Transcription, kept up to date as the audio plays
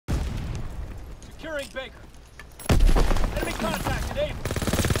Securing Baker. Enemy contact enabled.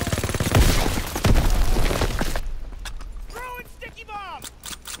 Throwing sticky bomb!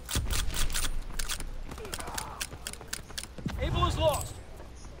 Able is lost.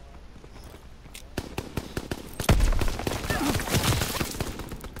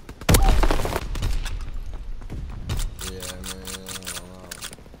 Yeah, man.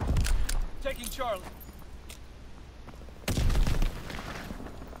 Taking Charlie.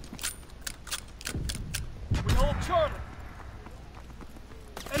 We hold Charlie.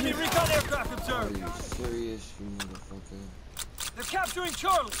 Enemy recon aircraft observed. Are you serious, you motherfucker? They're capturing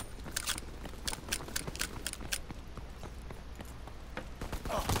Charlie.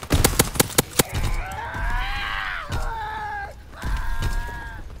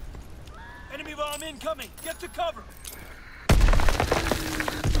 Enemy bomb incoming. Get to cover.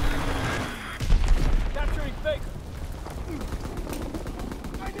 Capturing Baker.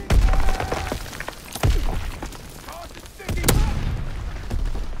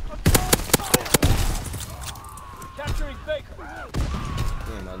 Capturing Baker.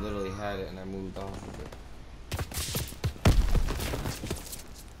 Damn, I literally had it and I moved off of it.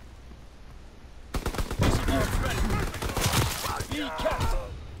 Be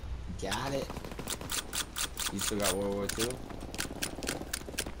captured. Got it. You still got World War II?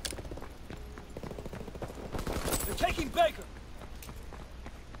 They're taking Baker.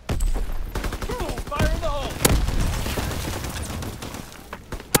 Fire in the hole.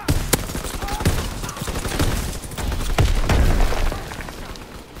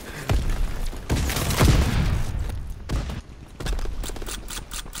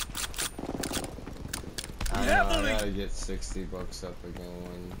 I gotta get 60 bucks up again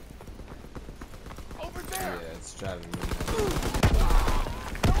when... Over there. Yeah, it's driving me nuts.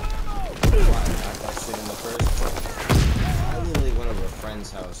 Why? I got that shit in the first place. I literally went over a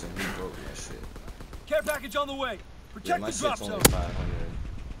friend's house and he broke my shit. Care package on the way. Yeah, Protect my the drop shit's zone. only 500.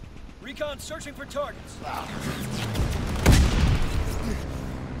 Recon searching for targets.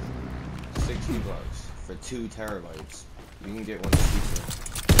 60 bucks for 2 terabytes. You can get one cheaper.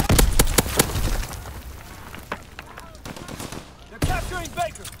 Capturing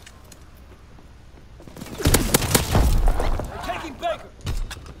Baker. They're taking Baker.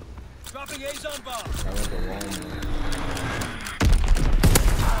 Dropping Azon bomb.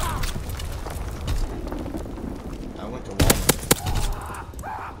 I went to Walmart.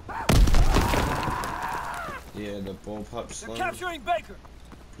 Yeah, the bullpup They're slum. capturing Baker.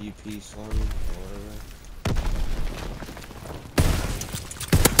 PP slum or whatever.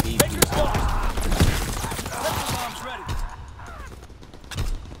 Baker's lost. Vector bomb's ready.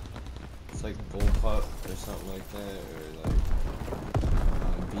 It's like bullpup or something like that, or like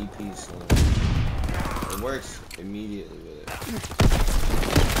BP slum. It works immediately with it.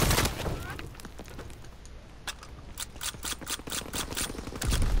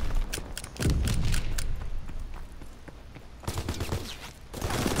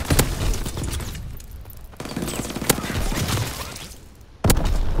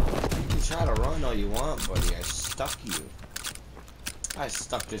 You can try to run all you want, buddy. I stuck you. I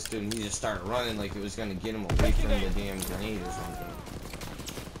stuck this dude and he just started running like it was gonna get him away from the damn grenade or something.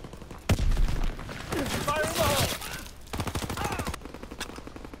 Fire in the hole.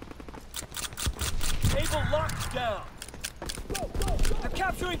 Able locked down. They're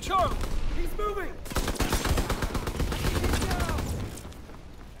capturing Charlie. He's moving.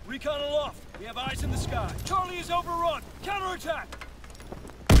 Recon aloft. We have eyes in the sky. Charlie is overrun. Counterattack.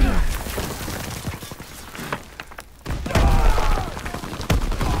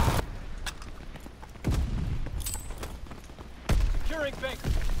 Securing Baker.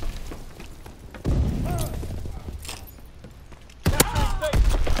 Capturing Baker.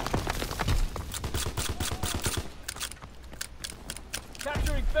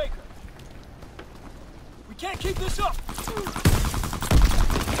 Capturing Baker. We can't keep this up.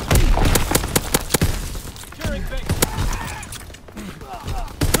 Securing Baker.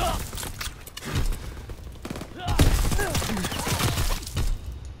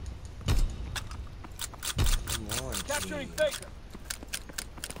 Capturing Baker.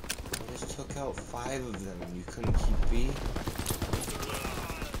 I just took out 5 of them and you couldn't keep B?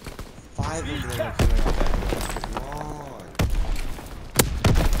 5 of them are coming out that way.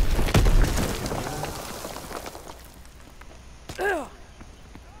 Come on.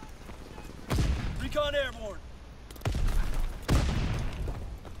 Recon airborne.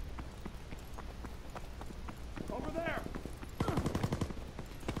 Over there.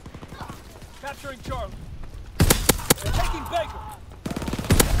 Capturing Charlie. They're taking Baker.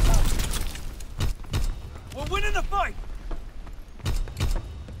 We're winning the fight.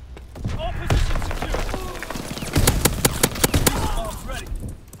 All positions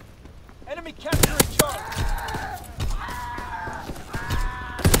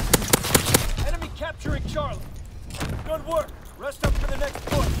next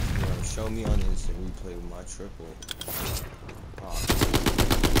push. You know, show me on instant replay with my triple. Oh.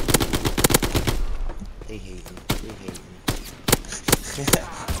 They hate me. They hate me.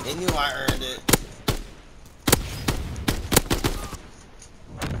 They knew I earned it.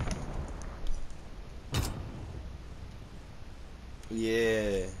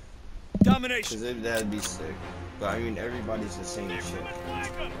 Yeah. Domination. Cause that'd be sick. But I mean, everybody's the same shit.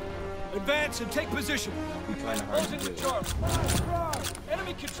 Advance and take position. It'd be kind of hard to Closing do. the charge.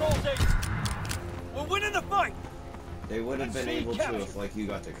 Enemy controls A. We're winning the fight. They would have been able to if, like, you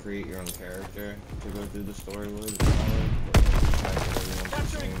got to create your own character to go through the story with.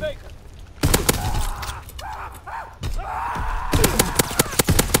 Capturing Baker.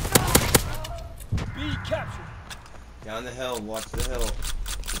 B captured. Down the hill, watch the hill.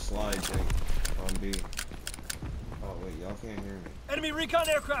 The slide thing. On B. Oh wait, y'all can't hear me. Enemy recon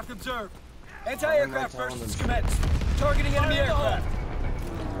aircraft observed. How Anti-aircraft am I telling bursts them? commenced. Targeting enemy aircraft.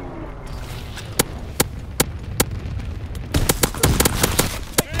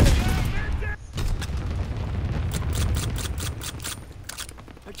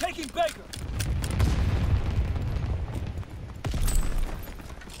 They're taking Baker.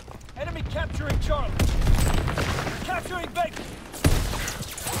 Enemy capturing Charlie. They're capturing Baker.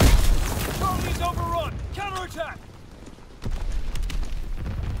 Charlie is overrun. Counterattack.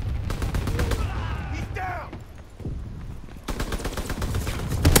 He's down.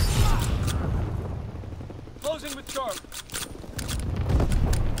 Closing with Charlie.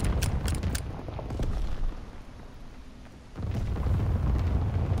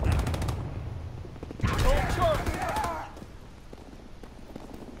 Hold Charlie.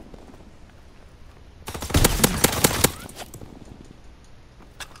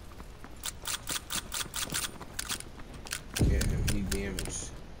 Get him, he damaged.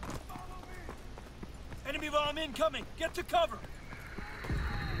 Enemy bomb incoming. Get to cover.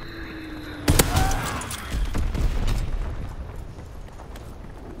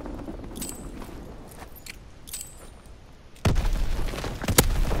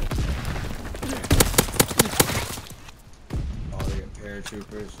 Oh, they got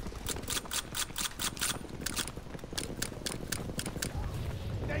paratroopers.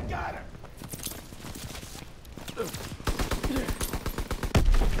 They got her.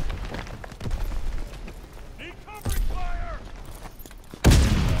 Need covering fire.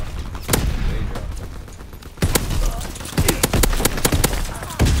 They dropped him.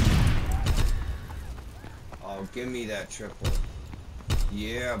 Oh, give me that triple.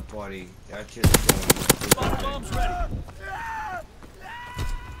 Yeah, buddy. That kid's going. Bottom bomb's ready.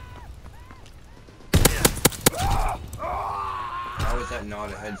 How is that not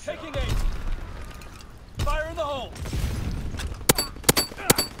a headshot? Taking aim. Fire in the hole.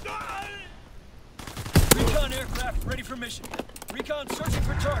 Recon aircraft ready for mission. Recon searching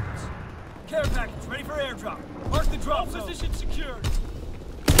for targets. Care package ready for airdrop. Mark the drop zone. Position secured.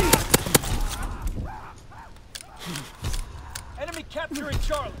 Enemy capturing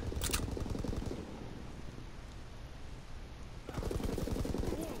Charlie.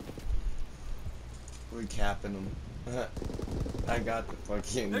 We're capping them. I got the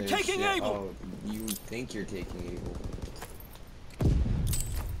fucking. They're taking shit. Able. Oh, you think you're taking Able?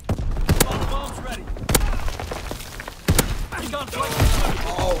 Bottom bomb's ready. Recon flight ready.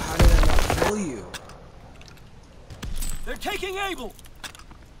 Oh, how did I not kill you? They're taking Able.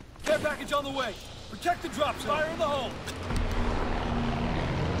 Care package on the way. Protect the drop zone. Fire in the hole.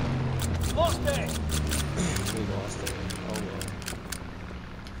 Lost A. We lost it. Oh well.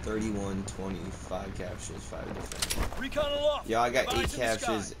 31-20, 5 captures, 5 defense. Recon aloft. Yo, I got 8 Eyes in the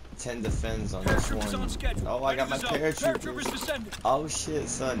captures, sky. 10 defense on this Paratroopers on one. schedule. Oh, I got my Ready to zone. Paratroopers paratroopers. descending. Oh shit,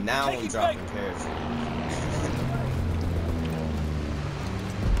 son. Now I'm Taking dropping Baker. paratroopers.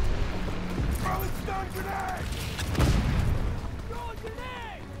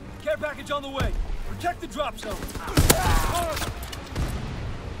 Care package on the way. Protect the drop zone.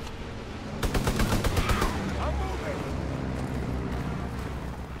 I'm moving.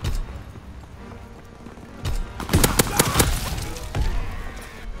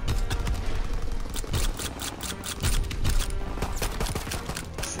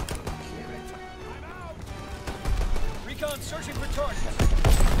 Recon searching for targets.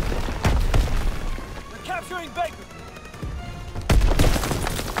 They're capturing Baker.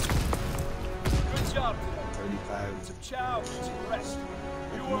 Good job. 35. Some chow, some rest.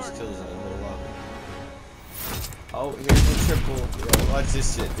 You These are. kills are a little low. Oh, here's the triple. Yo, watch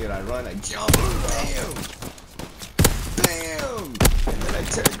this shit, dude. I run, I jump, bam! Bam! And then I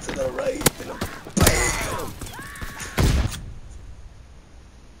turn to the right, and bam!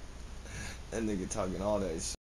 That nigga talking all that shit.